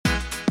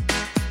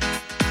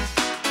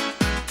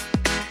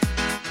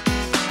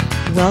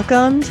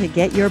Welcome to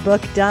Get Your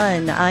Book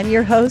Done. I'm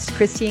your host,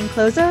 Christine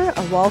Closer,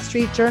 a Wall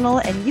Street Journal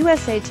and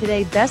USA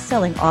Today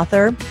best-selling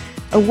author,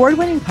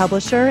 award-winning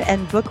publisher,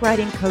 and book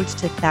writing coach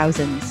to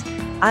thousands.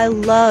 I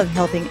love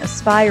helping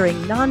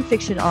aspiring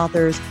nonfiction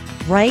authors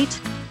write,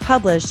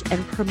 publish,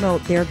 and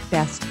promote their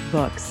best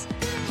books.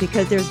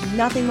 Because there's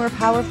nothing more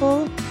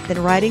powerful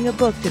than writing a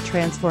book to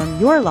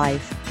transform your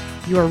life,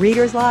 your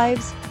readers'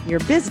 lives, your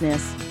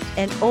business,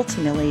 and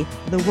ultimately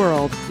the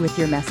world with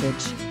your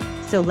message.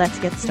 So let's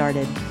get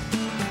started.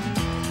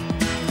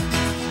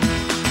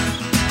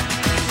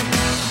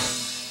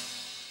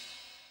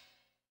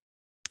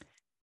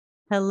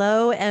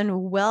 Hello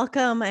and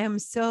welcome. I am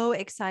so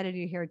excited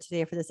you're here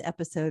today for this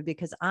episode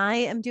because I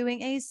am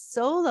doing a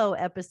solo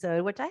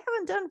episode, which I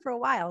haven't done for a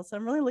while. So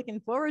I'm really looking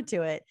forward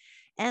to it.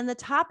 And the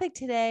topic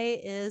today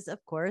is,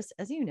 of course,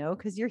 as you know,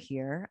 because you're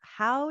here,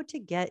 how to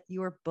get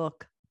your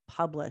book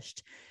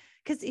published.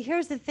 Because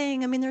here's the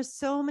thing. I mean, there's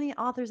so many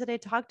authors that I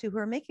talk to who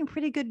are making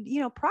pretty good,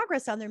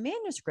 progress on their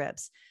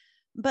manuscripts,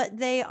 but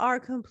they are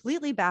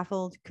completely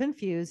baffled,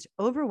 confused,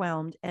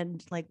 overwhelmed,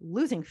 and like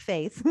losing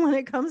faith when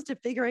it comes to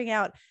figuring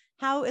out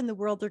how in the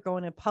world they're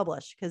going to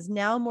publish. Because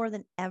now more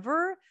than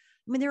ever, I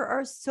mean, there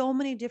are so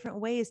many different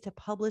ways to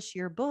publish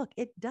your book.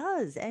 It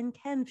does and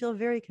can feel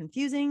very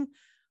confusing,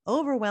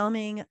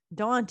 overwhelming,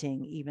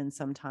 daunting, even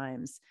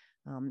sometimes,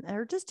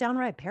 or just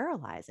downright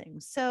paralyzing.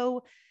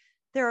 So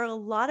there are a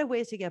lot of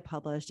ways to get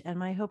published. And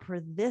my hope for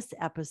this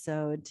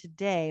episode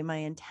today, my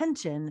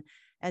intention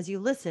as you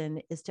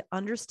listen, is to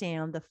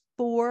understand the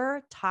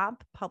 4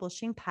 top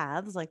publishing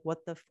paths, like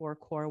what the 4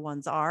 core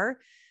ones are,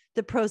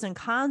 the pros and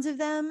cons of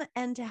them,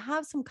 and to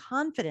have some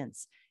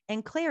confidence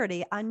and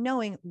clarity on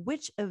knowing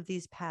which of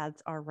these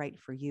paths are right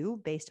for you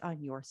based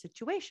on your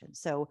situation.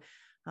 So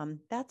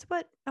that's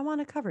what I want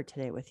to cover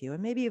today with you,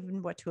 and maybe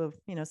even what to,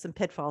 some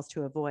pitfalls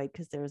to avoid,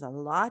 because there's a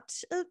lot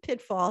of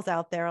pitfalls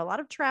out there, a lot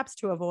of traps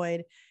to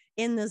avoid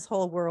in this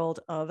whole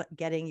world of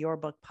getting your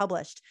book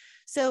published.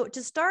 So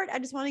to start, I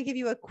just want to give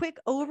you a quick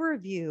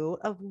overview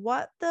of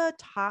what the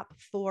top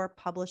 4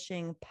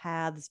 publishing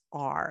paths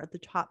are, the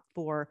top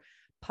 4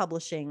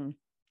 publishing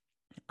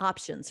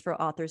options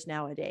for authors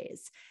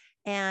nowadays.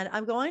 And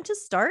I'm going to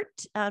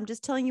start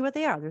just telling you what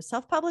they are. There's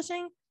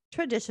self-publishing,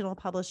 traditional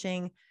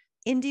publishing,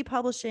 indie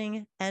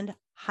publishing, and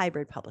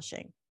hybrid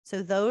publishing.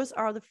 So those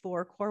are the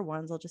 4 core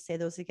ones. I'll just say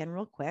those again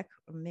real quick,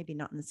 or maybe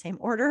not in the same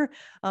order,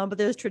 but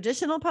there's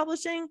traditional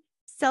publishing,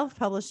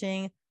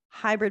 self-publishing,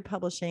 hybrid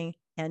publishing,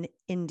 and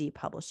indie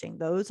publishing.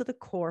 Those are the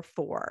core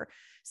 4.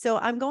 So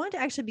I'm going to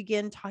actually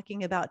begin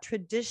talking about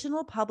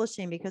traditional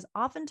publishing because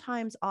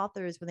oftentimes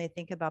authors, when they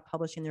think about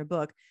publishing their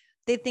book,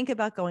 they think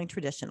about going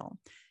traditional.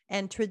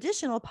 And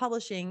traditional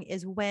publishing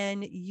is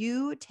when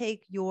you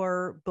take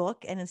your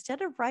book and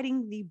instead of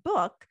writing the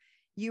book,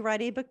 you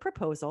write a book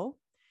proposal.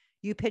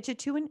 You pitch it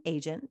to an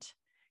agent.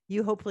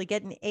 You hopefully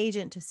get an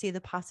agent to see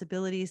the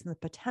possibilities and the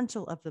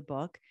potential of the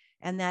book.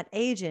 And that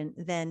agent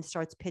then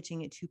starts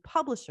pitching it to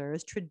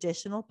publishers,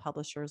 traditional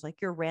publishers like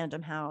your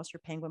Random House,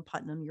 your Penguin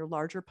Putnam, your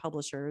larger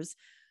publishers,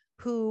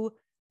 who,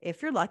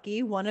 if you're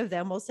lucky, one of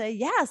them will say,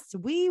 yes,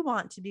 we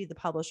want to be the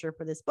publisher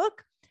for this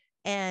book.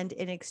 And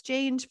in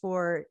exchange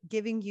for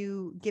giving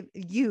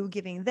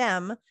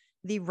them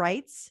the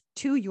rights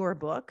to your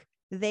book,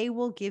 they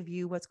will give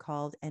you what's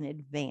called an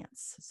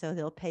advance. So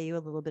they'll pay you a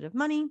little bit of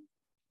money.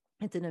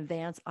 It's an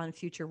advance on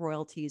future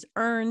royalties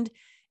earned,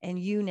 and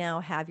you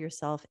now have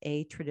yourself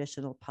a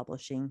traditional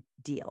publishing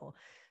deal.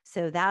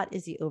 So that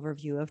is the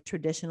overview of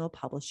traditional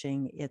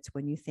publishing. It's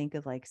when you think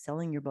of like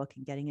selling your book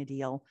and getting a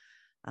deal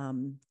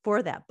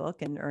for that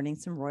book and earning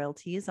some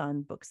royalties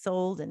on books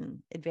sold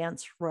and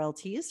advance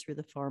royalties through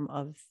the form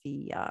of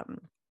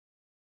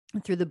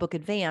through the book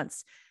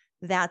advance.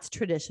 That's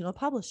traditional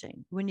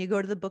publishing. When you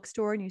go to the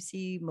bookstore and you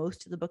see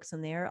most of the books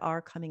in there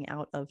are coming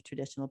out of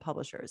traditional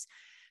publishers.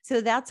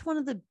 So that's one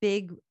of the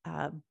big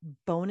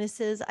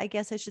bonuses, I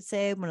guess I should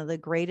say, one of the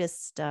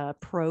greatest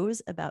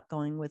pros about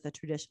going with a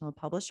traditional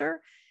publisher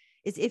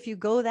is if you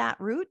go that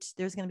route,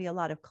 there's going to be a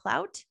lot of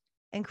clout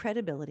and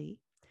credibility.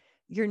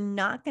 You're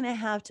not going to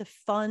have to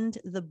fund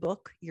the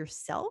book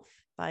yourself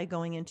by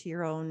going into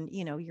your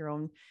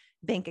own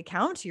bank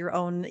account, your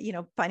own,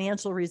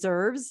 financial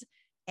reserves,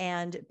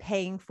 and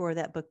paying for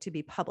that book to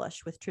be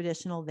published. With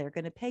traditional, they're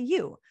going to pay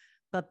you,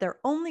 but they're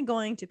only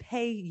going to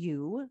pay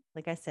you,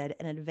 like I said,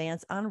 an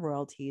advance on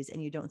royalties,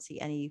 and you don't see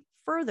any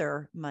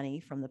further money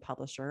from the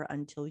publisher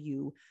until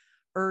you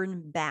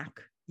earn back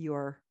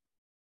your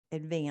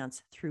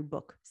advance through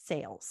book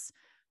sales,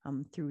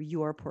 through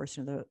your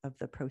portion of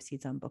the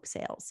proceeds on book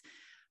sales.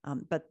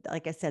 But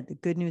like I said, the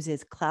good news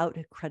is clout,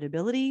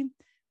 credibility.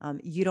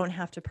 You don't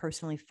have to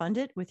personally fund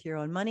it with your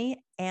own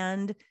money,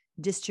 and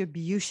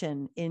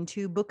distribution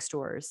into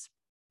bookstores,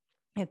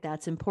 if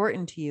that's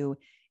important to you,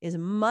 is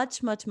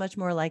much, much, much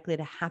more likely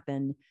to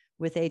happen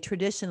with a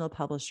traditional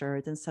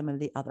publisher than some of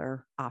the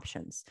other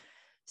options.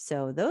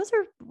 So those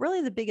are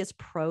really the biggest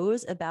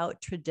pros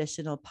about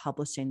traditional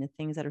publishing, the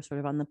things that are sort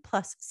of on the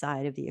plus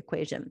side of the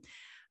equation.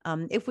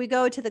 If we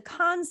go to the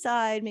con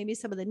side, maybe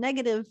some of the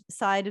negative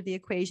side of the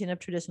equation of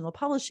traditional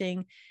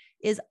publishing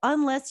is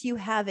unless you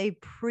have a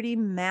pretty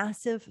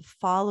massive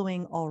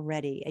following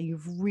already and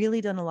you've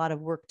really done a lot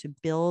of work to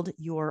build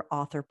your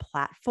author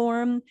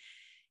platform,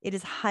 it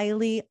is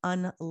highly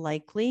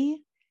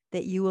unlikely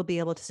that you will be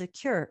able to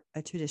secure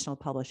a traditional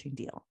publishing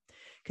deal,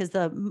 because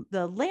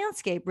the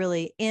landscape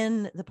really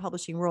in the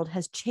publishing world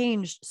has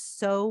changed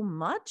so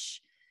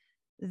much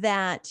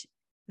that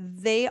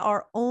they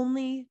are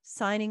only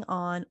signing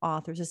on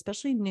authors,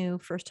 especially new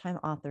first-time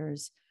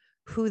authors,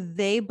 who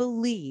they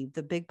believe,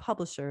 the big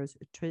publishers,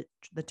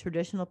 the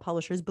traditional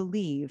publishers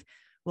believe,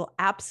 will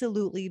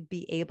absolutely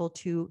be able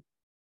to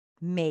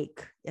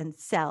make and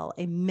sell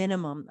a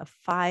minimum of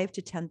 5,000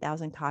 to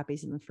 10,000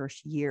 copies in the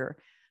first year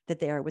that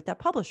they are with that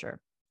publisher.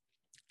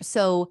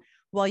 So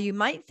while you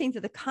might think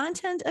that the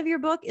content of your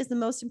book is the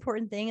most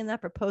important thing in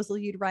that proposal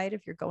you'd write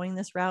if you're going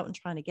this route and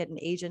trying to get an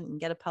agent and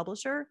get a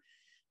publisher,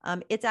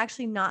 it's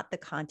actually not the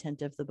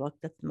content of the book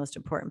that's the most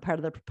important part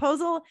of the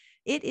proposal.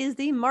 It is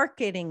the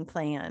marketing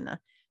plan,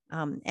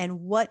 and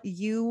what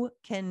you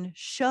can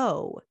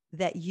show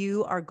that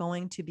you are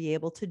going to be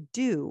able to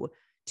do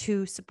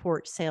to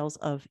support sales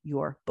of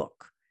your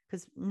book.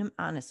 Because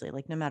honestly,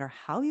 like no matter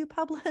how you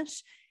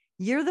publish,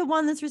 you're the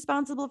one that's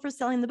responsible for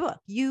selling the book.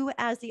 You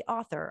as the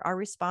author are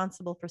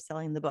responsible for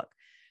selling the book.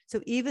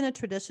 So even a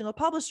traditional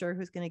publisher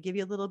who's going to give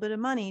you a little bit of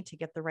money to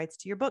get the rights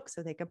to your book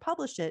so they can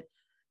publish it,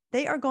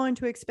 they are going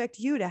to expect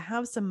you to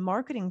have some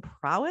marketing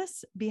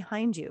prowess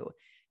behind you.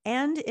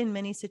 And in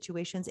many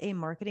situations, a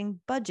marketing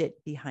budget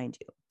behind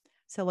you.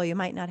 So while you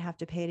might not have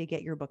to pay to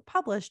get your book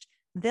published,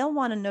 they'll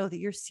want to know that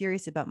you're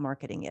serious about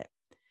marketing it,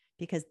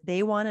 because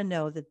they want to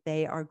know that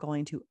they are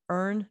going to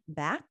earn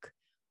back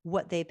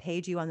what they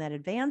paid you on that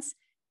advance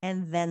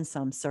and then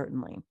some,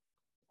 certainly,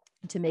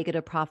 to make it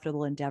a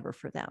profitable endeavor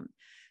for them.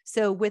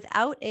 So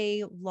without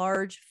a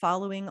large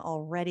following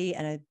already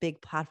and a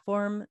big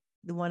platform,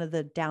 one of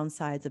the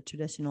downsides of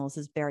traditionals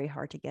is very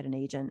hard to get an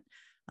agent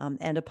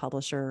and a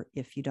publisher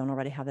if you don't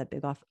already have that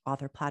big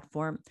author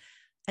platform.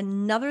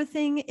 Another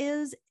thing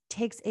is, it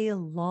takes a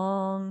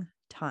long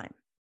time.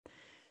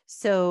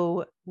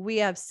 So we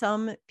have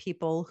some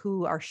people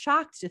who are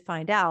shocked to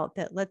find out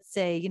that, let's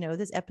say,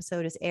 this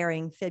episode is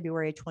airing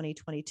February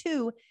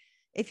 2022.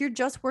 If you're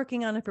just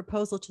working on a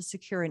proposal to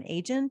secure an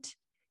agent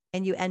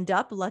and you end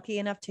up lucky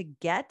enough to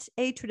get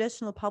a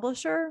traditional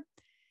publisher,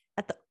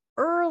 at the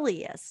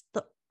earliest,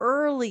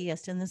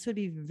 and this would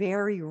be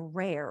very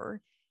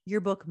rare,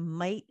 your book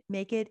might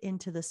make it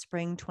into the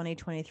spring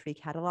 2023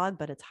 catalog,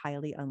 but it's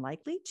highly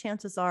unlikely.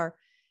 Chances are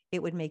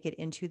it would make it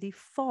into the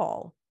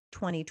fall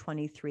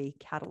 2023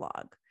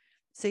 catalog.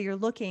 So you're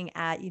looking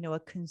at, a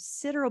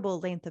considerable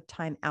length of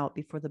time out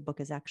before the book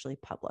is actually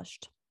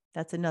published.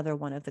 That's another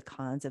one of the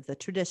cons of the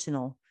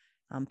traditional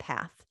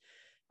path.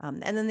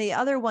 And then the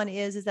other one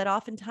is that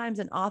oftentimes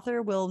an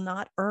author will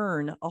not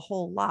earn a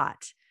whole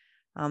lot.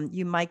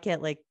 You might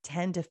get like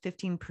 10 to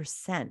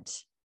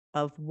 15%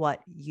 of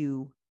what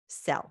you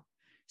sell.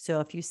 So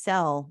if you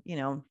sell,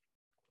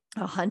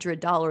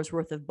 $100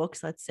 worth of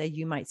books, let's say,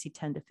 you might see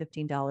 $10 to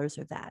 $15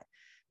 of that,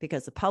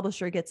 because the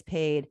publisher gets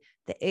paid,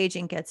 the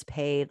agent gets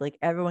paid, like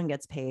everyone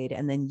gets paid.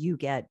 And then you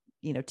get,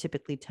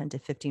 typically 10 to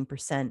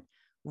 15%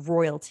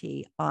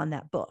 royalty on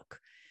that book.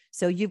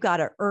 So you've got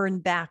to earn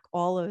back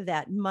all of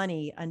that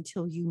money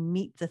until you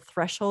meet the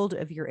threshold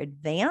of your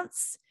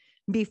advance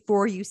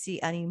before you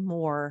see any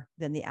more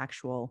than the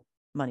actual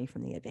money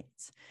from the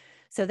advance.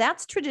 So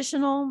that's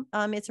traditional.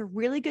 It's a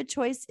really good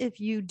choice if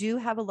you do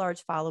have a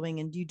large following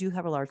and you do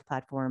have a large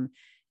platform,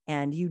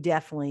 and you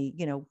definitely,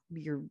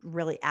 you're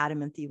really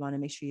adamant that you want to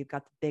make sure you've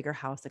got the bigger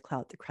house, the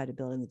clout, the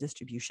credibility, and the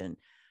distribution.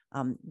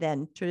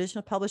 Then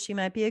traditional publishing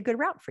might be a good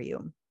route for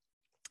you.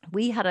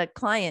 We had a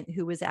client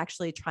who was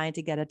actually trying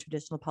to get a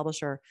traditional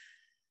publisher.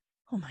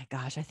 Oh my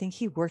gosh, I think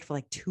he worked for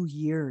like 2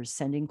 years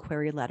sending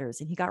query letters,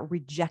 and he got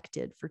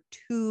rejected for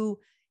 2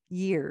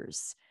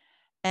 years.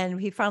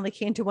 And he finally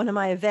came to one of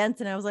my events,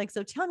 and I was like,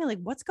 so tell me, like,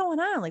 what's going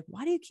on? Like,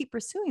 why do you keep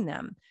pursuing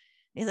them?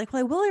 And he's like,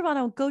 well, I really want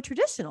to go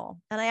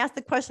traditional. And I asked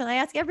the question I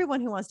ask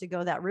everyone who wants to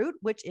go that route,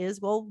 which is,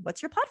 well,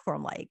 what's your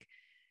platform like?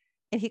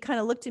 And he kind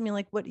of looked at me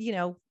like, what,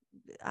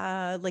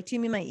 like, do you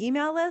mean my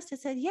email list? I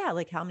said, yeah.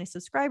 Like, how many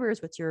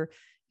subscribers? What's your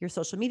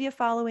social media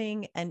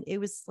following? And it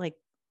was like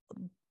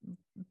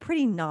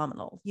pretty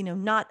nominal,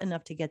 not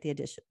enough to get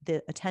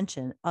the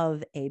attention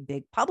of a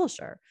big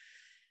publisher.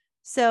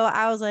 So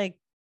I was like,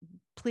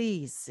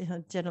 please,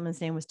 the gentleman's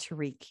name was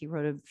Tariq. He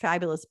wrote a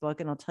fabulous book,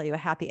 and I'll tell you a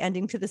happy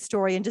ending to the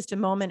story in just a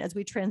moment as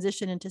we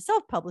transition into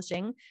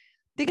self-publishing,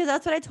 because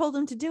that's what I told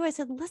him to do. I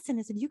said,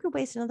 listen, you could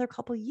waste another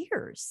couple of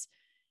years,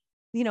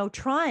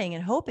 trying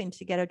and hoping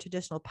to get a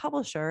traditional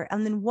publisher.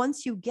 And then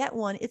once you get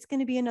one, it's going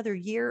to be another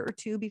year or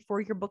two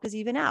before your book is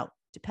even out,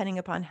 depending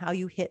upon how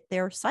you hit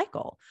their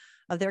cycle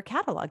of their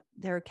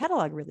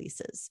catalog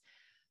releases.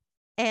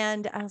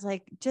 And I was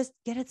like, just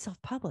get it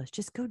self-published.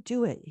 Just go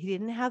do it. He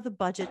didn't have the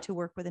budget to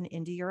work with an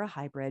indie or a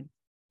hybrid.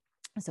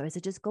 So I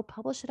said, just go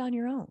publish it on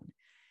your own.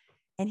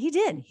 And he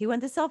did. He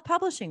went the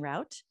self-publishing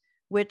route,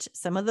 which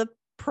some of the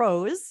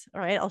pros, all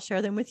right, I'll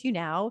share them with you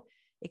now.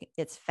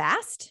 It's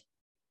fast.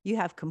 you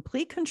have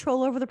complete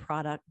control over the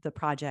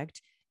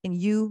project, and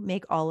you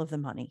make all of the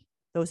money.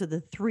 Those are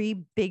the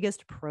three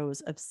biggest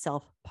pros of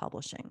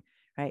self-publishing,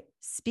 right?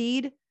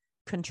 Speed,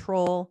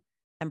 control,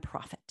 and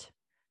profit.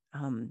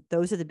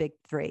 Those are the big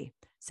three.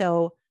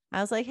 So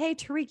I was like, hey,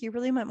 Tariq, you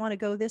really might want to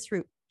go this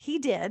route. He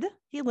did.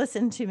 He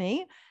listened to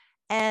me.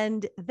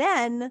 And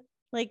then,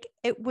 like,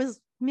 it was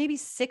maybe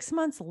 6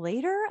 months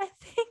later, I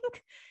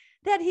think,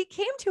 that he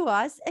came to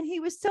us and he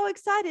was so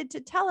excited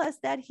to tell us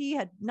that he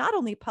had not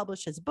only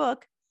published his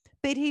book,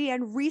 but he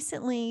had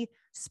recently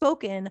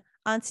spoken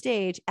on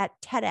stage at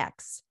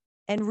TEDx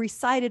and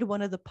recited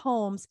one of the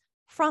poems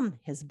from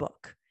his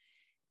book.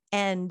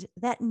 And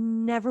that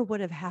never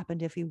would have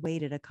happened if he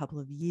waited a couple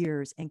of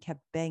years and kept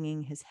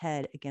banging his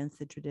head against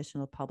the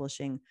traditional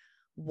publishing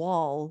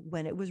wall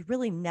when it was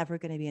really never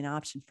going to be an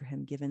option for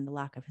him, given the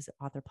lack of his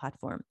author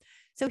platform.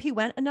 So he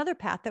went another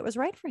path that was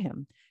right for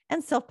him.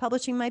 And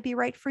self-publishing might be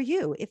right for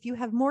you. If you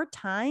have more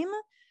time,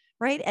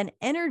 right, and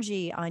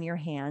energy on your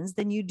hands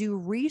than you do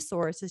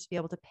resources to be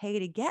able to pay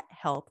to get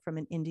help from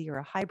an indie or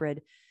a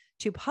hybrid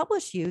to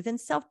publish you, then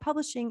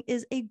self-publishing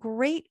is a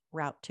great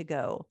route to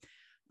go.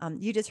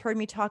 You just heard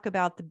me talk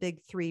about the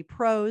big three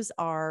pros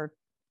are,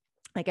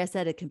 like I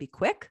said, it can be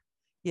quick,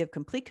 you have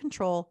complete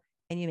control,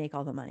 and you make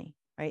all the money,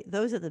 right?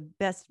 Those are the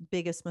best,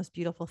 biggest, most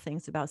beautiful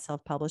things about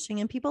self-publishing,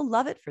 and people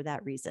love it for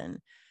that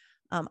reason.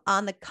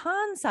 On the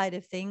con side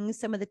of things,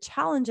 some of the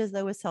challenges,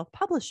 though, with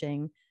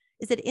self-publishing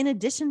is that in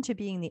addition to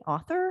being the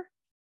author,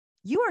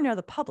 you are now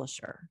the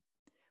publisher,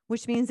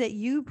 which means that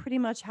you pretty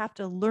much have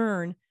to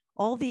learn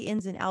all the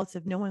ins and outs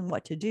of knowing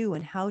what to do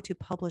and how to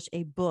publish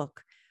a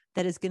book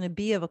that is going to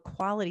be of a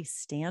quality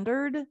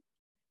standard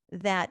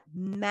that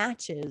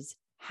matches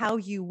how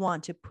you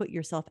want to put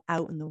yourself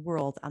out in the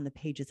world on the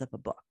pages of a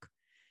book.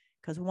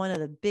 Because one of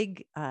the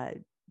big,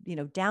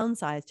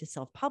 downsides to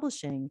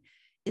self-publishing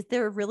is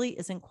there really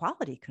isn't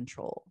quality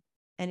control.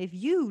 And if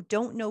you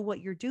don't know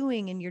what you're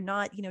doing and you're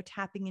not,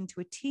 tapping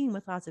into a team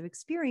with lots of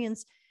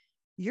experience,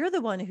 you're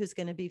the one who's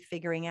going to be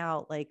figuring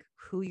out like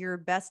who your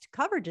best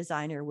cover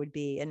designer would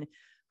be and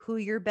who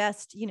your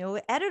best,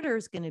 editor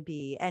is going to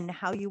be and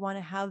how you want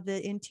to have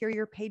the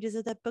interior pages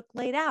of that book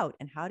laid out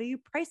and how do you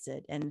price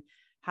it and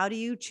how do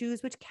you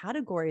choose which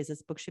categories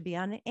this book should be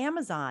on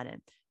Amazon?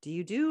 And do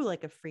you do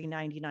like a free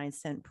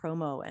 99-cent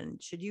promo?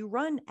 And should you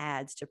run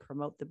ads to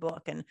promote the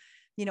book? And,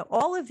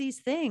 all of these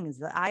things,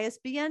 the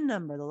ISBN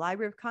number, the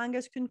Library of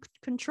Congress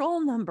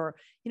control number,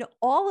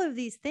 all of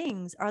these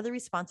things are the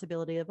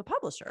responsibility of a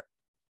publisher.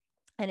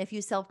 And if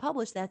you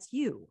self-publish, that's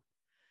you.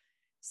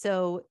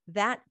 So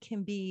that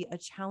can be a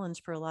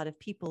challenge for a lot of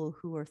people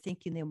who are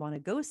thinking they want to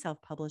go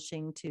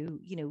self-publishing to,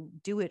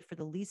 do it for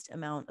the least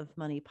amount of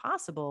money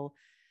possible.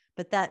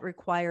 But that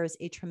requires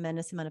a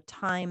tremendous amount of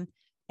time,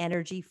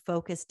 energy,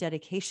 focus,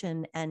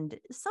 dedication, and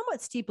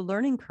somewhat steep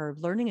learning curve,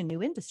 learning a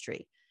new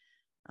industry.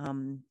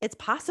 It's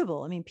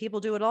possible. I mean, people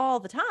do it all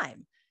the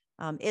time.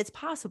 It's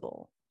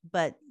possible.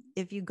 But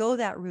if you go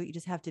that route, you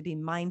just have to be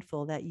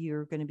mindful that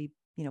you're going to be,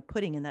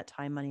 putting in that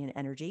time, money, and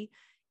energy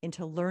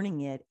into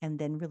learning it and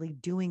then really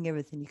doing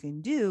everything you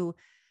can do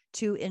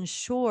to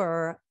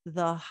ensure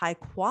the high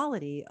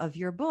quality of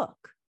your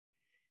book.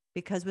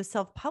 Because with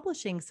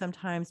self-publishing,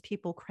 sometimes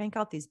people crank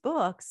out these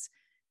books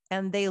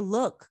and they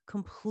look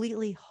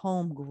completely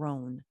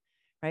homegrown,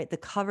 right? The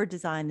cover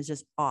design is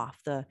just off.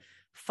 The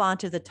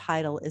font of the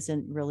title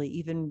isn't really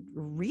even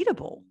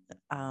readable.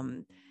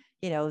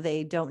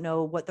 They don't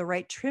know what the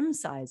right trim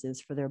size is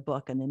for their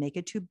book and they make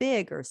it too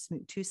big or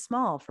too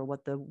small for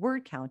what the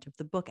word count of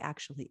the book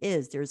actually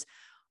is. There's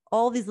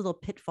all these little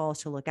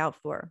pitfalls to look out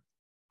for.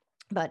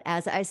 But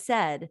as I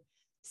said,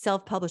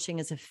 self-publishing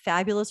is a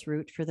fabulous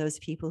route for those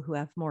people who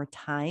have more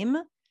time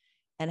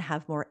and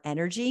have more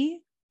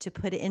energy to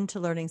put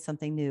into learning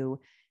something new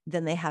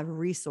than they have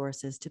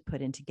resources to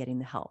put into getting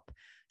the help.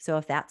 So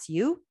if that's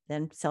you,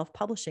 then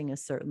self-publishing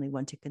is certainly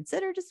one to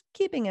consider, just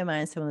keeping in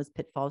mind some of those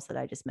pitfalls that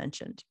I just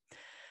mentioned.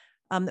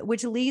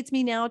 Which leads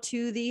me now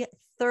to the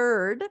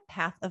third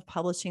path of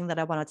publishing that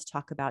I wanted to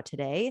talk about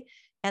today,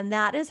 and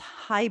that is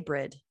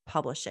hybrid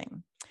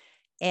publishing.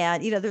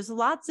 And, there's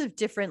lots of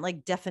different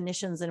like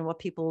definitions and what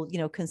people,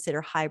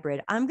 consider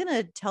hybrid. I'm going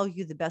to tell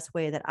you the best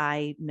way that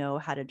I know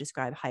how to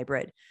describe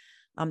hybrid.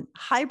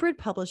 Hybrid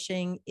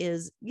publishing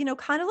is,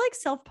 kind of like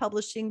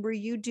self-publishing where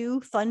you do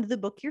fund the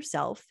book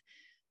yourself,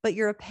 but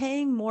you're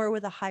paying more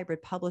with a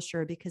hybrid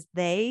publisher because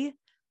they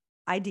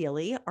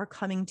ideally are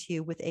coming to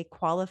you with a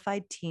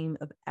qualified team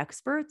of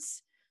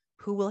experts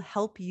who will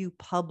help you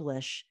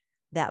publish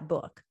that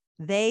book.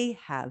 They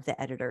have the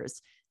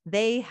editors,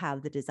 they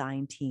have the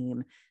design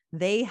team,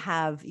 they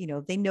have,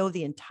 they know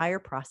the entire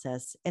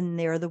process and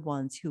they're the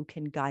ones who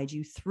can guide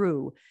you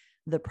through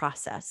the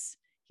process,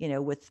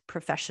 with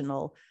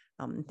professional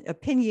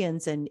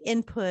opinions and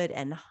input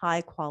and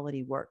high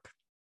quality work.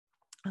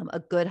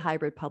 A good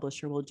hybrid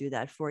publisher will do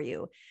that for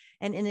you.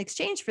 And in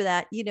exchange for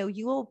that,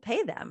 you will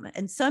pay them,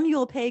 and some you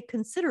will pay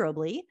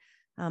considerably.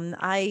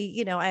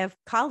 I have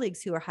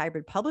colleagues who are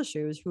hybrid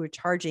publishers who are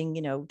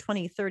charging,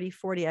 20, 30,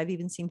 40, I've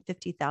even seen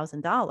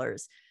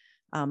 $50,000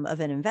 of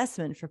an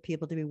investment for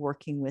people to be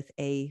working with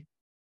a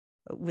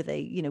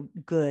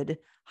good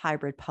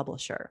hybrid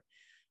publisher.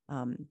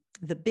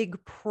 The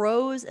big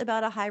pros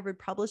about a hybrid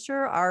publisher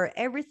are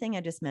everything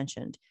I just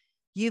mentioned.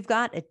 You've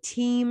got a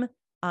team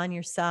on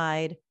your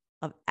side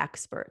of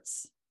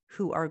experts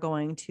who are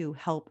going to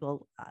help.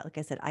 Well, like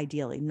I said,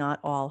 ideally, not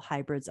all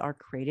hybrids are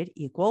created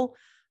equal.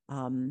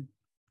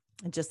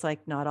 Just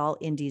like not all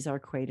indies are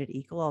created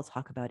equal. I'll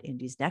talk about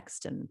indies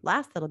next and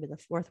last. That'll be the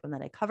fourth one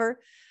that I cover.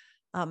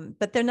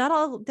 But they're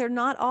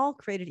not all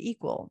created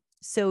equal.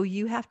 So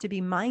you have to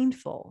be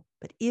mindful.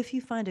 But if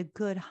you find a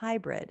good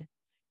hybrid,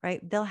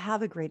 right, they'll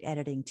have a great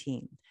editing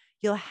team.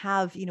 You'll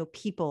have,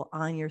 people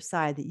on your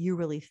side that you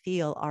really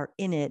feel are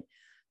in it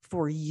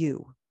for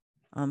you,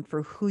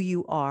 for who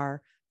you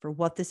are, for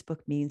what this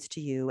book means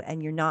to you.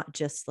 And you're not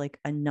just like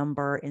a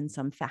number in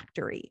some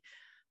factory.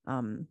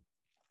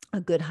 A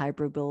good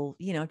hybrid will,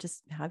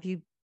 just have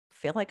you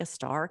feel like a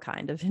star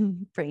kind of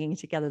in bringing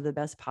together the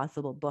best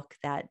possible book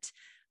that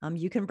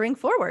you can bring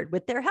forward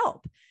with their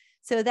help.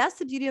 So that's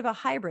the beauty of a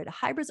hybrid.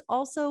 Hybrids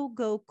also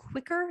go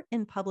quicker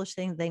in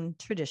publishing than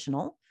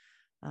traditional,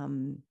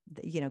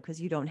 because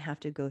you don't have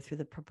to go through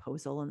the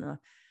proposal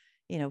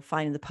and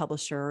finding the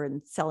publisher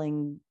and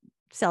selling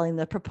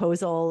the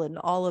proposal and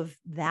all of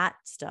that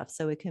stuff.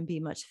 So it can be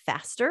much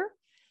faster.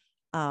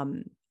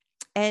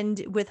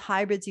 And with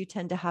hybrids, you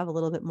tend to have a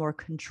little bit more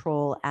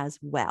control as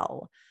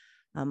well.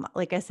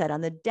 Like I said,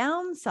 on the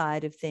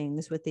downside of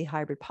things with the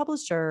hybrid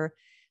publisher,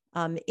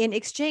 in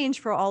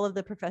exchange for all of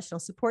the professional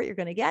support you're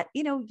going to get,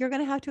 you're going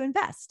to have to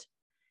invest.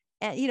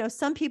 And,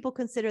 some people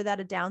consider that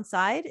a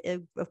downside.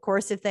 Of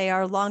course, if they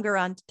are longer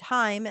on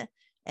time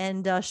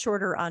and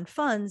shorter on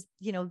funds,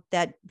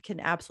 that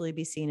can absolutely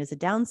be seen as a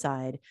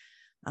downside.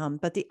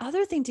 But the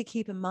other thing to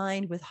keep in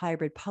mind with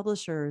hybrid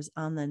publishers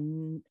on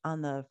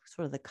the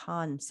sort of the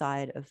con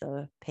side of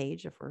the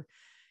page, if we're,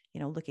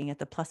 looking at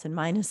the plus and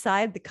minus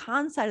side, the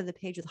con side of the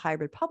page with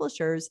hybrid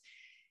publishers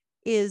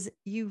is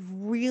you've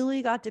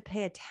really got to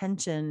pay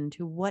attention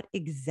to what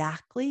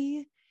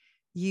exactly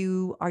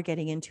you are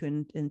getting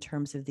into in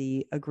terms of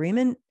the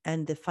agreement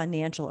and the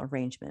financial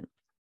arrangement.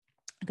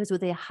 Because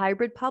with a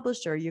hybrid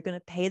publisher, you're going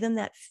to pay them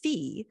that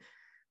fee,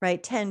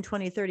 right? $10,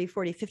 $20, $30,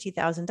 $40,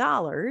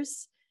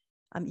 $50,000.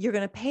 You're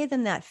going to pay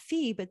them that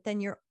fee, but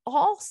then you're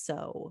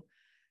also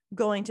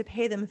going to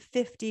pay them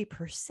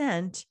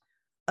 50%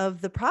 of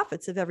the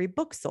profits of every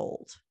book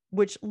sold,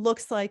 which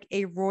looks like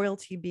a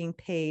royalty being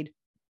paid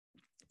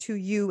to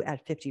you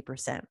at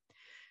 50%.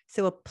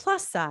 So a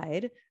plus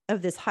side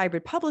of this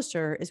hybrid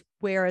publisher is,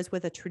 whereas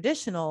with a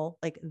traditional,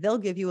 like they'll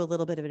give you a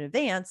little bit of an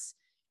advance,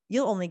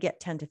 you'll only get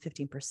 10 to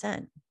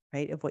 15%,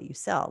 right, of what you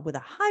sell. With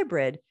a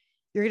hybrid,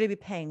 you're going to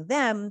be paying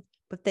them,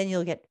 but then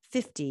you'll get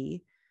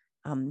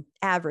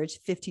average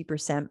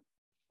 50%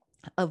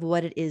 of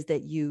what it is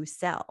that you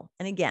sell.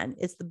 And again,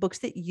 it's the books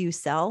that you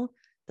sell.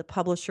 The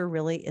publisher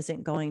really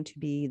isn't going to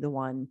be the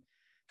one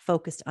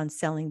focused on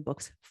selling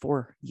books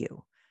for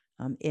you.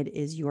 It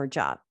is your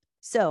job.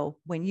 So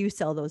when you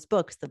sell those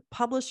books, the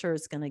publisher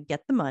is going to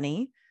get the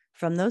money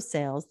from those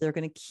sales. They're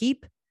going to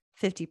keep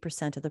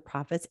 50% of the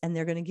profits, and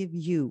they're going to give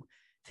you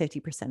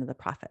 50% of the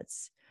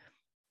profits.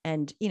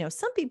 And,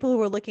 some people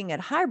who are looking at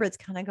hybrids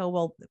kind of go,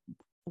 well,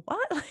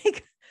 what?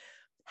 Like,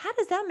 how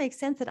does that make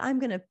sense that I'm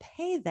going to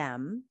pay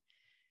them,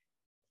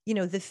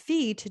 the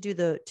fee to do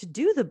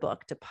the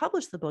book, to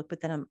publish the book,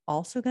 but then I'm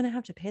also going to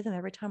have to pay them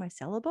every time I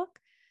sell a book?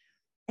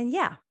 And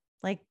yeah,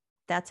 like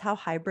that's how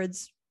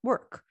hybrids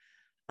work.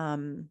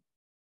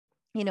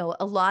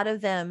 A lot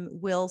of them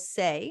will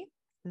say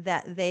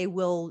that they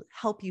will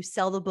help you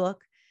sell the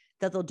book,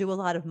 that they'll do a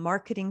lot of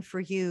marketing for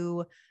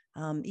you.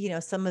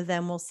 Some of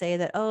them will say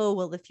that, oh,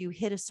 well, if you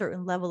hit a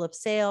certain level of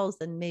sales,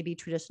 then maybe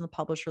traditional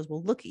publishers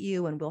will look at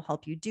you and will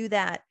help you do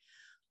that.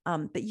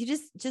 But you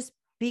just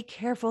be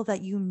careful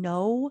that you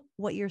know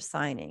what you're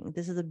signing.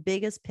 This is the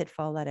biggest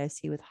pitfall that I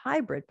see with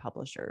hybrid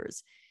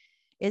publishers,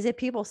 is that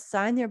people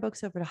sign their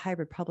books over to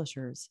hybrid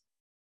publishers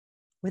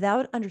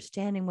without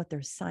understanding what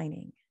they're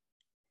signing.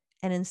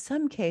 And in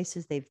some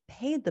cases, they've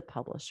paid the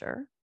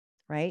publisher,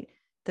 right?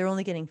 They're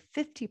only getting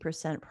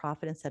 50%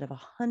 profit instead of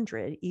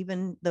 100,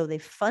 even though they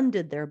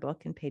funded their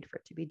book and paid for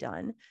it to be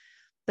done.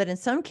 But in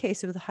some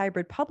cases with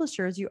hybrid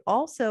publishers, you're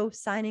also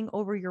signing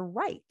over your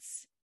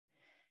rights.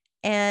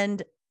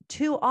 And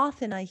too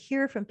often I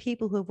hear from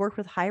people who have worked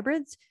with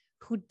hybrids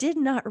who did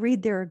not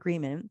read their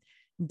agreement,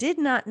 did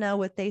not know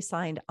what they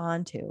signed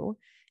onto.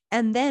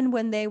 And then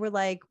when they were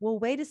like, well,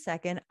 wait a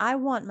second, I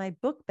want my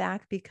book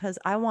back because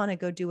I want to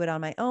go do it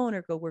on my own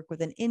or go work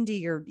with an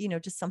indie or,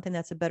 just something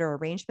that's a better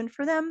arrangement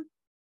for them.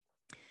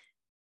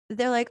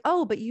 They're like,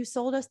 oh, but you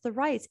sold us the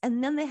rights.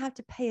 And then they have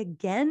to pay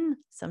again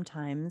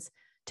sometimes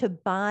to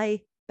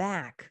buy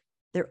back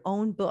their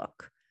own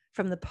book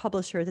from the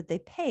publisher that they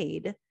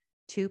paid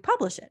to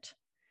publish it.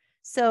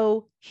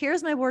 So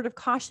here's my word of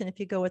caution if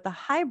you go with the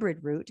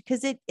hybrid route,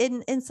 because it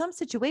in some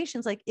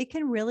situations, like it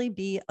can really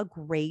be a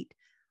great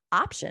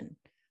option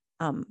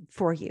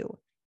for you,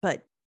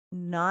 but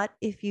not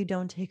if you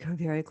don't take a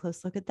very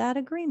close look at that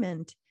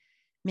agreement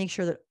Make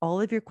sure that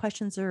all of your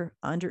questions are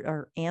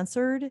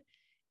answered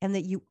and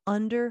that you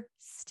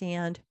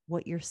understand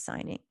what you're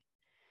signing.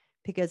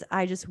 Because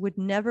I just would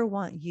never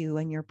want you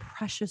and your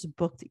precious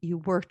book that you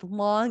worked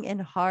long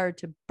and hard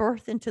to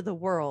birth into the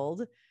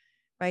world,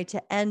 right,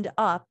 to end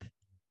up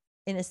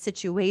in a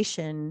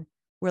situation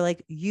where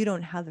like you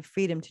don't have the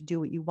freedom to do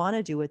what you want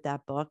to do with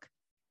that book,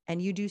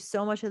 and you do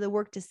so much of the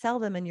work to sell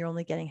them and you're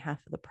only getting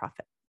half of the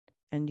profit.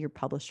 And your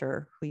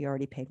publisher, who you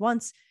already paid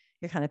once,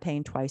 you're kind of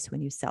paying twice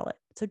when you sell it.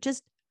 So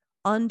just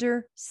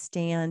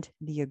understand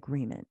the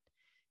agreement.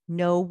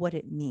 Know what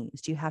it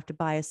means. Do you have to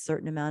buy a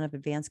certain amount of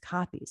advanced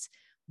copies?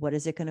 What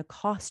is it going to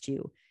cost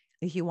you?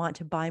 If you want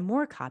to buy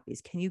more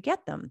copies, can you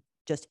get them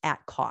just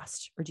at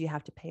cost? Or do you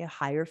have to pay a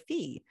higher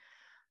fee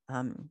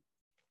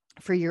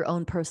for your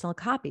own personal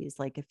copies?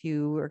 Like if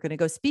you are going to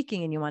go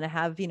speaking and you want to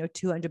have,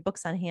 200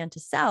 books on hand to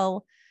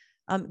sell,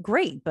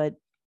 great. But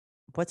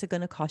what's it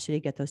going to cost you to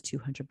get those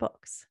 200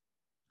 books?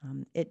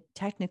 It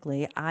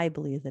technically, I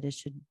believe that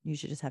you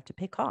should just have to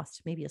pay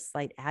cost, maybe a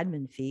slight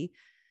admin fee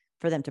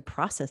for them to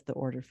process the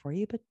order for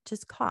you, but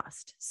just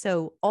cost.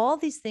 So all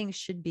these things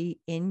should be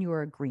in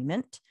your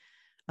agreement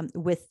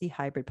with the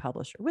hybrid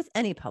publisher, with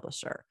any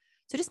publisher.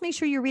 So just make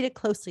sure you read it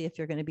closely if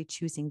you're going to be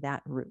choosing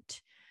that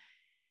route.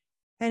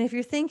 And if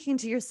you're thinking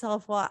to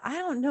yourself, well, I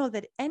don't know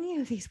that any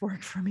of these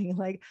work for me.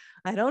 Like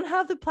I don't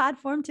have the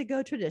platform to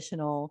go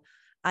traditional.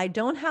 I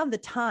don't have the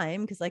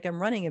time because like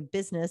I'm running a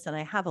business and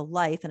I have a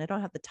life and I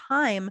don't have the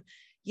time,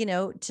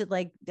 to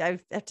like, I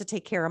have to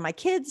take care of my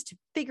kids to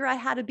figure out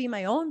how to be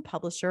my own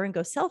publisher and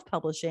go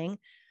self-publishing.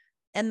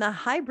 And the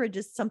hybrid,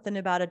 just something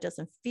about it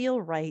doesn't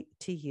feel right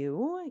to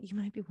you. You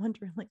might be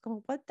wondering like,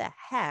 oh, what the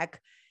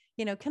heck,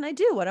 can I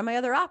do? What are my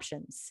other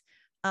options?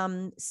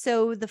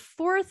 So the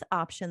fourth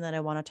option that I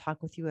want to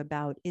talk with you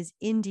about is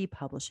indie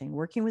publishing,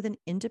 working with an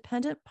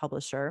independent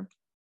publisher.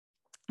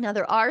 Now,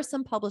 there are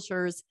some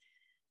publishers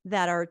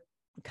that are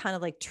kind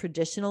of like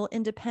traditional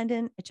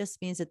independent. It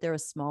just means that they're a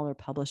smaller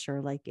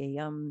publisher, like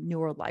a New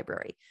World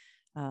Library.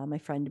 My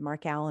friend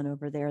Mark Allen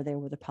over there, they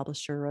were the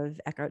publisher of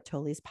Eckhart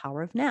Tolle's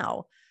Power of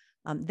Now.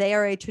 They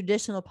are a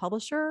traditional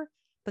publisher,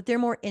 but they're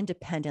more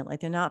independent. Like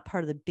they're not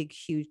part of the big,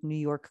 huge New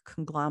York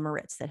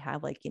conglomerates that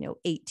have like,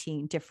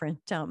 18 different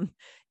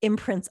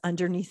imprints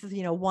underneath,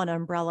 one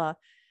umbrella.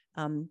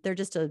 They're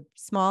just a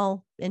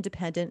small,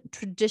 independent,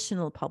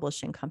 traditional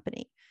publishing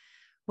company.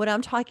 What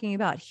I'm talking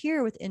about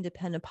here with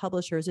independent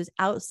publishers is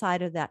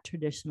outside of that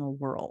traditional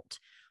world.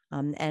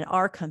 And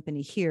our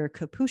company here,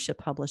 Kapusha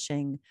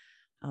Publishing,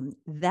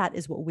 that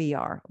is what we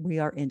are. We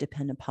are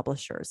independent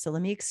publishers. So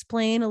let me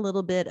explain a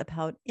little bit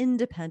about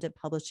independent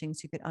publishing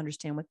so you can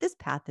understand what this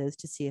path is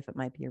to see if it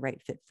might be a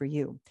right fit for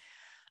you.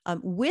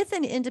 With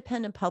an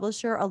independent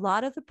publisher, a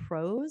lot of the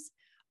pros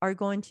are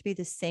going to be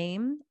the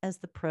same as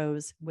the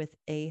pros with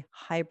a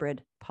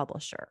hybrid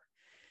publisher,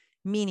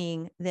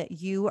 meaning that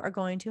you are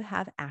going to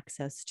have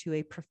access to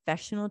a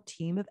professional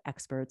team of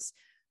experts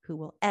who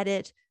will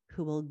edit,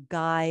 who will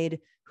guide,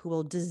 who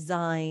will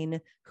design,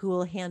 who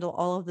will handle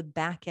all of the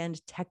back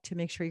end tech to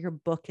make sure your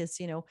book is,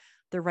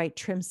 the right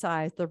trim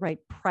size, the right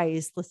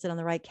price, listed on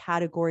the right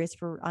categories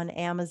on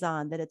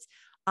Amazon, that it's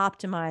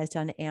optimized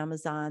on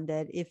Amazon,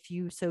 that if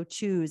you so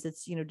choose,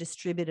 it's,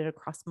 distributed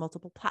across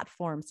multiple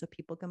platforms so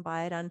people can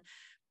buy it on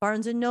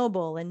Barnes and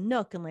Noble and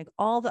Nook and like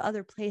all the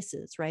other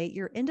places, right?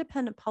 Your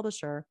independent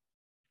publisher,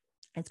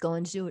 it's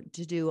going to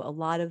do a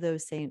lot of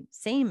those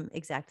same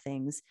exact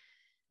things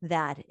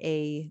that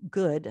a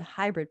good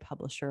hybrid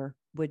publisher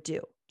would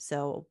do.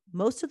 So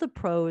most of the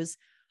pros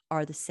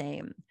are the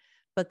same,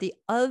 but the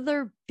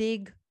other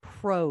big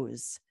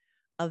pros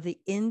of the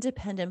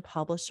independent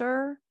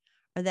publisher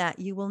are that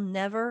you will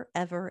never,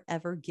 ever,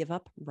 ever give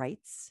up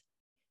rights.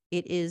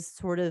 It is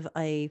sort of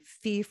a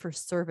fee for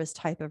service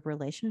type of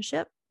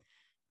relationship.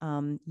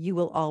 You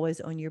will always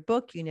own your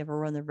book. You never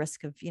run the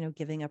risk of,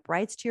 giving up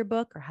rights to your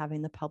book or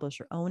having the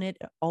publisher own it.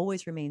 It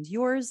always remains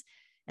yours.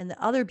 And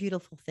the other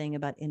beautiful thing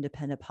about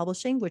independent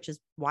publishing, which is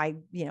why,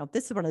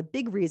 this is one of the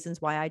big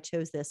reasons why I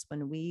chose this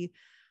when we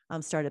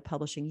started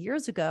publishing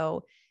years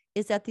ago,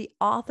 is that the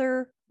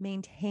author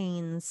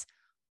maintains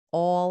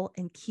all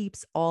and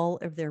keeps all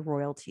of their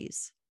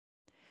royalties.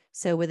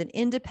 So with an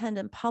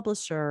independent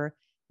publisher,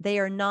 they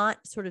are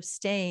not sort of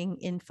staying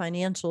in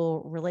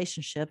financial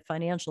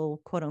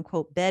quote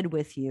unquote bed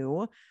with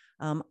you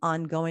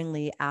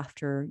ongoingly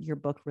after your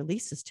book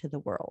releases to the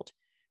world,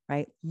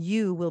 right?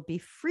 You will be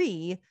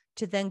free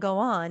to then go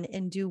on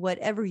and do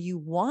whatever you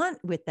want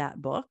with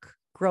that book,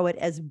 grow it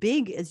as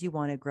big as you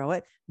want to grow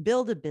it,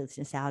 build a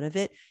business out of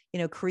it,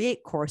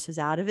 create courses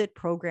out of it,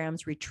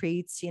 programs,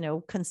 retreats,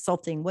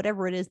 consulting,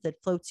 whatever it is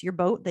that floats your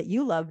boat that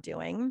you love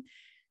doing.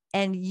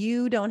 And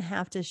you don't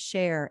have to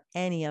share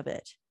any of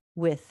it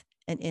with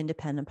an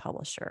independent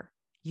publisher.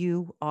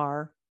 You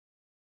are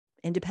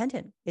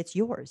independent. It's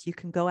yours. You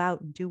can go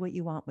out and do what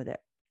you want with it.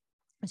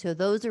 So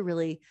those are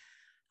really,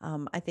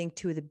 I think,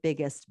 two of the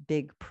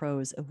big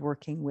pros of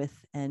working with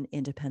an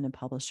independent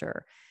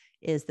publisher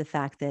is the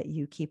fact that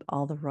you keep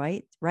all the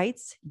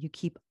rights, you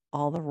keep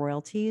all the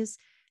royalties,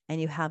 and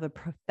you have a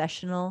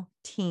professional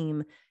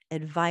team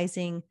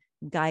advising,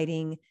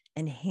 guiding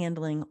and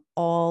handling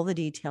all the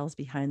details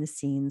behind the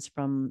scenes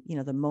from,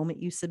 the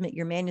moment you submit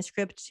your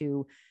manuscript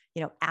to,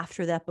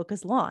 after that book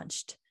is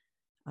launched.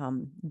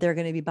 They're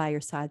going to be by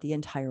your side the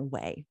entire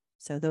way.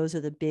 So those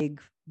are the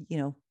big,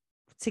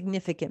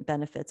 significant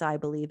benefits, I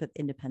believe, of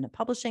independent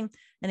publishing.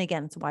 And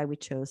again, it's why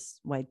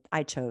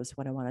I chose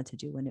what I wanted to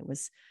do when it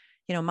was,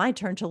 my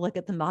turn to look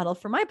at the model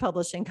for my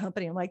publishing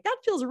company. I'm like, that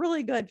feels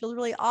really good, feels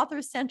really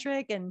author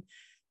centric and,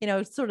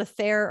 sort of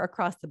fair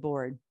across the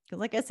board. Because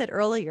like I said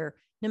earlier,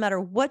 no matter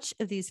which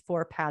of these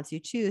 4 paths you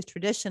choose,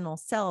 traditional,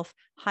 self,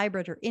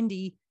 hybrid, or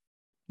indie,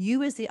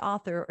 you as the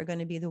author are going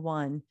to be the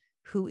one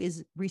who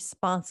is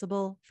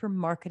responsible for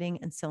marketing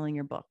and selling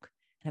your book.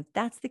 And if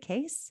that's the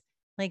case,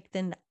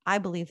 then I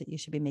believe that you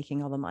should be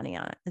making all the money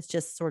on it. It's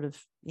just sort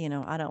of,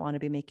 I don't want to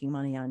be making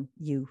money on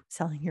you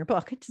selling your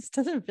book. It just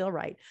doesn't feel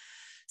right.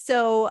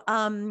 So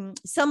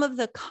some of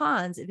the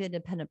cons of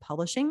independent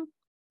publishing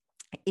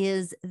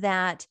is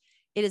that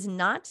it is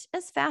not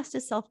as fast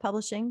as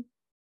self-publishing,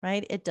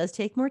 right? It does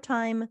take more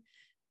time,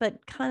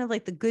 but kind of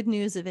like the good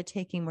news of it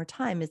taking more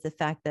time is the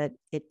fact that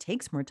it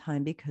takes more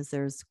time because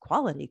there's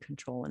quality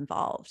control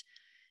involved.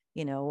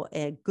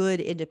 A good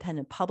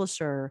independent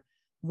publisher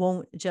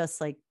won't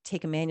just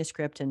take a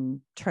manuscript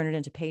and turn it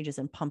into pages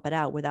and pump it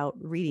out without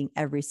reading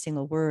every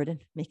single word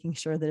and making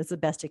sure that it's the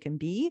best it can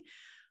be.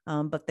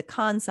 But the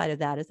con side of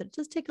that is that it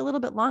does take a little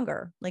bit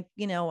longer.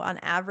 On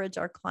average,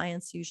 our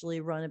clients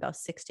usually run about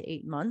 6 to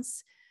 8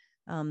 months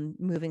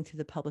moving through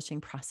the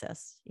publishing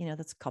process.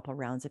 That's a couple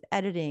rounds of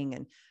editing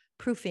and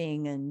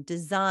proofing and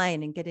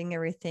design and getting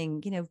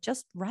everything,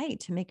 just right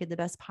to make it the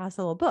best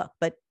possible book.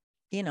 But,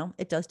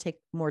 it does take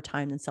more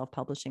time than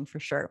self-publishing for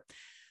sure.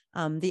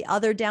 The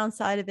other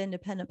downside of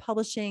independent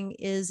publishing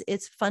is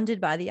it's funded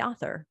by the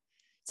author.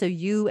 So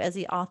you as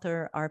the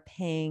author are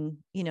paying,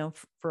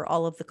 for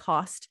all of the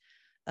cost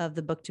of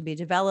the book to be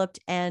developed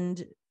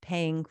and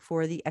paying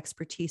for the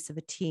expertise of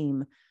a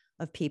team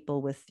of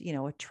people with,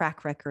 a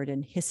track record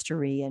and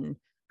history and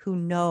who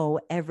know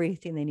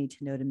everything they need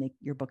to know to make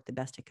your book the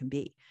best it can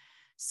be.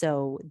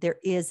 So there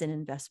is an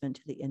investment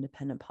to the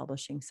independent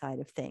publishing side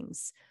of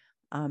things.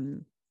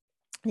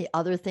 The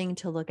other thing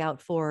to look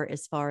out for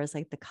as far as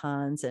the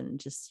cons and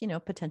just,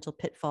 potential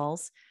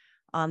pitfalls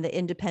on the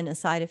independent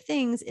side of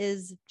things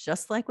is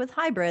just like with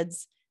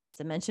hybrids,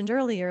 as I mentioned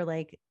earlier,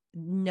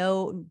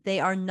 no, they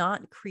are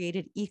not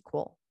created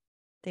equal.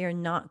 They are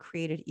not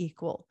created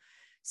equal.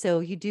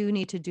 So you do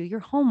need to do your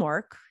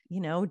homework,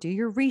 do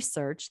your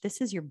research.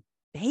 This is your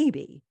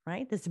baby,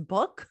 right? This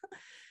book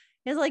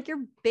is like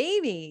your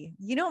baby.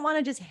 You don't want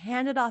to just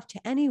hand it off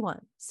to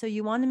anyone. So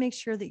you want to make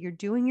sure that you're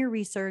doing your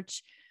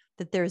research,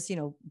 that there's,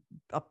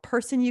 a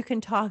person you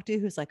can talk to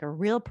who's a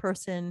real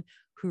person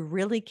who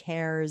really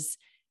cares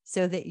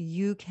so that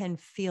you can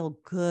feel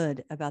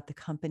good about the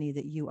company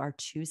that you are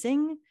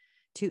choosing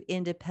to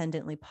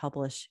independently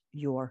publish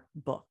your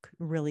book.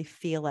 Really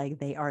feel like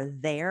they are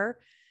there.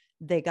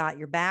 They got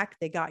your back.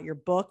 They got your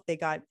book. They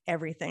got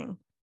everything.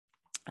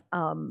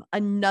 One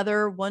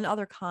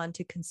other con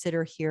to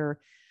consider here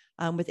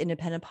with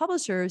independent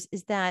publishers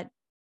is that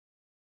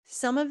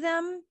some of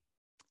them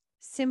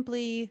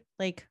simply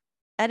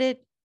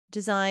edit,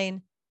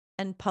 design,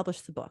 and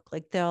publish the book.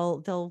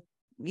 They'll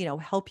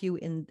help you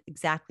in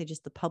exactly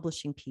just the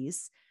publishing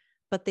piece,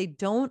 but they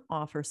don't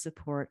offer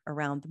support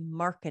around the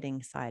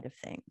marketing side of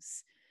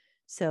things.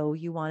 So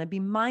you want to be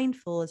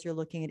mindful as you're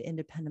looking at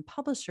independent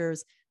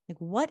publishers,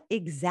 what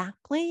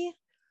exactly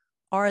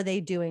are they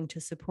doing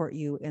to support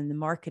you in the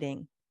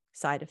marketing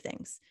side of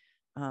things?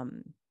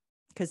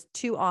 Because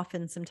too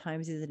often,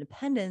 sometimes these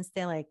independents,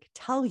 they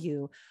tell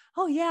you,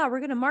 oh yeah, we're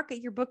going to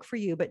market your book for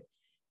you, but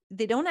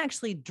they don't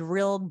actually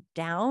drill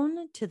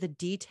down to the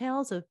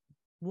details of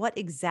what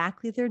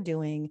exactly they're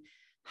doing,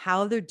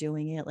 how they're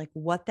doing it,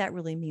 what that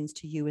really means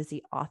to you as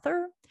the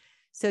author.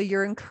 So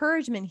your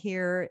encouragement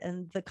here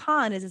and the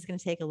con is it's going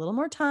to take a little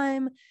more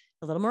time,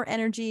 a little more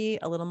energy,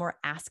 a little more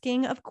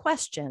asking of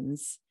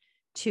questions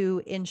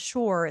to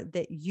ensure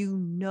that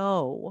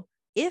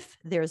if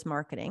there's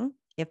marketing,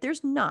 if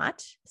there's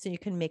not, so you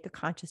can make a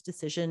conscious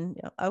decision.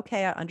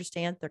 Okay, I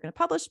understand they're going to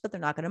publish, but they're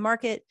not going to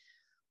market.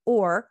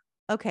 Or,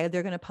 okay,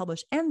 they're going to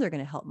publish and they're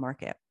going to help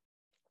market.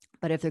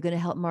 But if they're going to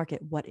help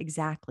market, what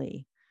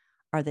exactly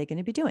are they going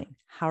to be doing?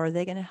 How are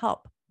they going to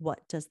help? What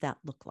does that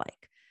look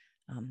like?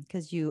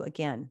 Because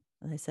again,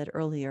 as I said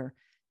earlier,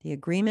 the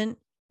agreement,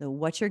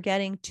 what you're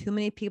getting, too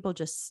many people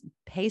just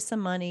pay some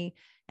money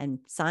and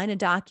sign a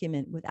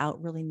document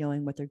without really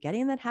knowing what they're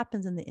getting. And that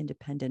happens in the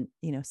independent,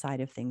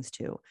 side of things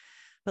too.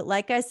 But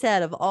like I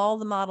said, of all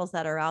the models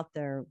that are out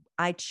there,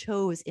 I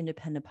chose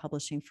independent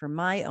publishing for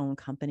my own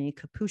company,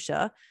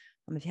 Kapusha.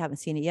 If you haven't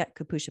seen it yet,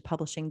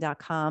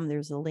 kapushapublishing.com.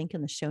 There's a link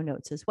in the show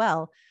notes as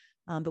well.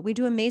 But we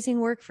do amazing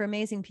work for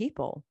amazing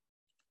people.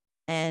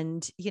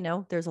 And,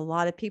 there's a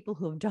lot of people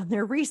who have done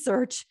their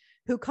research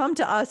who come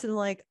to us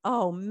and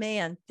oh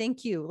man,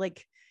 thank you.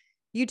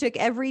 You took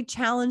every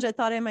challenge I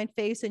thought I might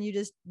face and you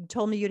just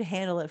told me you'd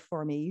handle it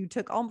for me. You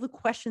took all the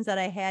questions that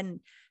I had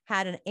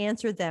and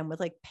answered them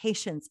with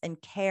patience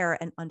and care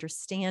and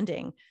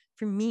understanding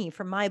for me,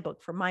 for my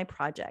book, for my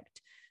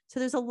project. So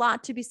there's a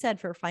lot to be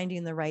said for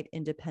finding the right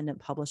independent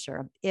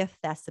publisher, if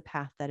that's the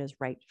path that is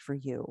right for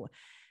you.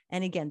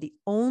 And again, the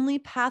only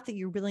path that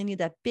you really need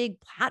that big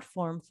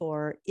platform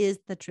for is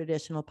the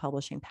traditional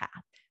publishing path.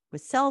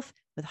 With self,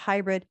 with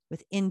hybrid,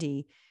 with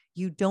indie,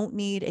 you don't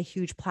need a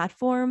huge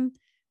platform,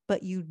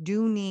 but you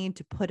do need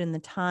to put in the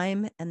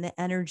time and the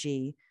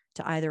energy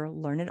to either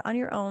learn it on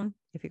your own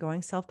if you're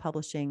going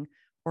self-publishing,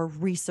 or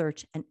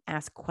research and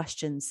ask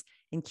questions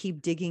and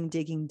keep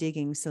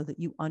digging so that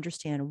you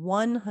understand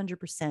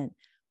 100%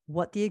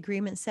 what the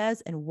agreement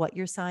says and what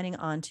you're signing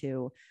on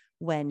to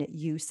when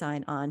you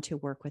sign on to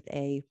work with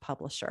a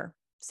publisher.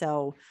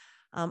 So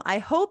I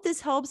hope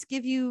this helps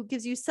gives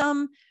you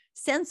some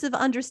sense of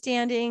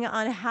understanding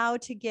on how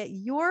to get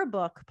your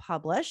book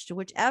published,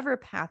 whichever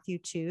path you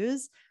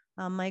choose.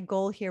 My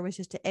goal here was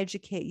just to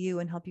educate you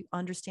and help you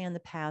understand the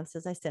paths,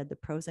 as I said, the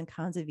pros and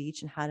cons of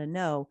each, and how to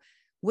know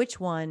which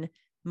one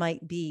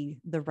might be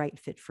the right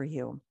fit for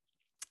you.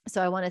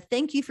 So I want to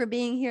thank you for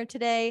being here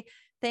today.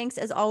 Thanks,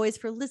 as always,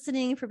 for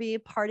listening, for being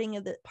part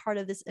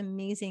of this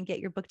amazing Get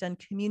Your Book Done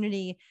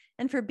community,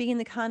 and for being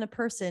the kind of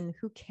person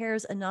who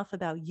cares enough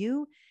about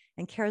you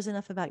and cares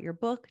enough about your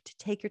book to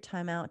take your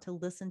time out to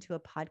listen to a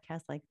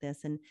podcast like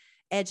this and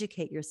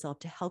educate yourself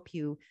to help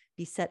you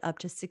be set up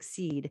to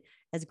succeed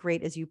as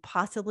great as you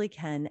possibly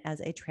can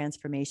as a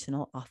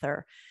transformational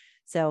author.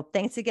 So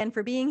thanks again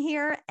for being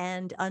here.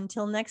 And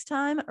until next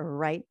time,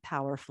 write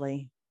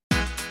powerfully.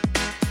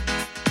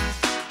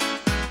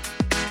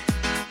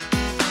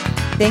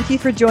 Thank you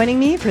for joining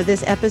me for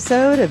this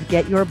episode of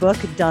Get Your Book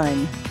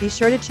Done. Be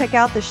sure to check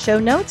out the show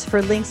notes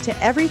for links to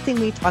everything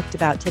we talked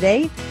about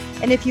today.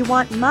 And if you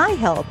want my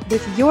help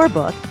with your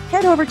book,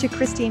 head over to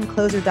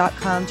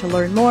christinecloser.com to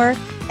learn more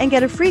and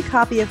get a free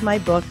copy of my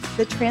book,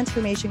 The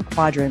Transformation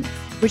Quadrant,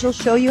 which will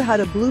show you how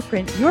to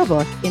blueprint your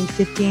book in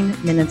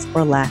 15 minutes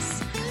or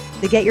less.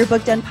 The Get Your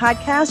Book Done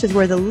podcast is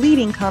where the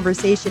leading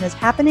conversation is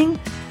happening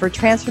for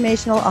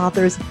transformational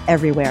authors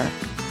everywhere.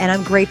 And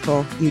I'm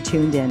grateful you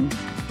tuned in.